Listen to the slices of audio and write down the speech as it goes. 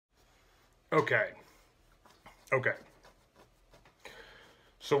Okay. Okay.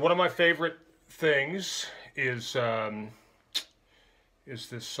 So one of my favorite things is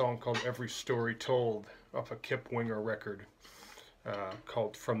this song called "Every Story Told" off a Kip Winger record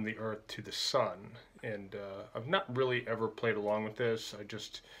called "From the Earth to the Sun." And I've not really ever played along with this. I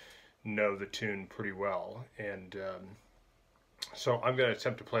just know the tune pretty well, and so I'm going to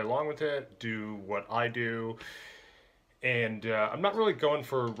attempt to play along with it, do what I do, and I'm not really going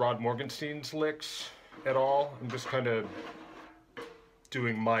for Rod Morgenstein's licks at all. I'm just kind of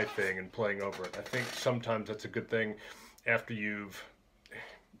doing my thing and playing over it. I think sometimes that's a good thing after you've,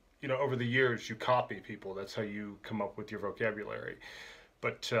 over the years you copy people. That's how you come up with your vocabulary.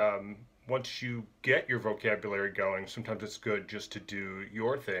 But once you get your vocabulary going, sometimes it's good just to do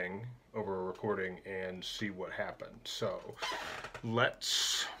your thing over a recording and see what happens. So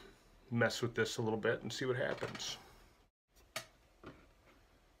let's mess with this a little bit and see what happens.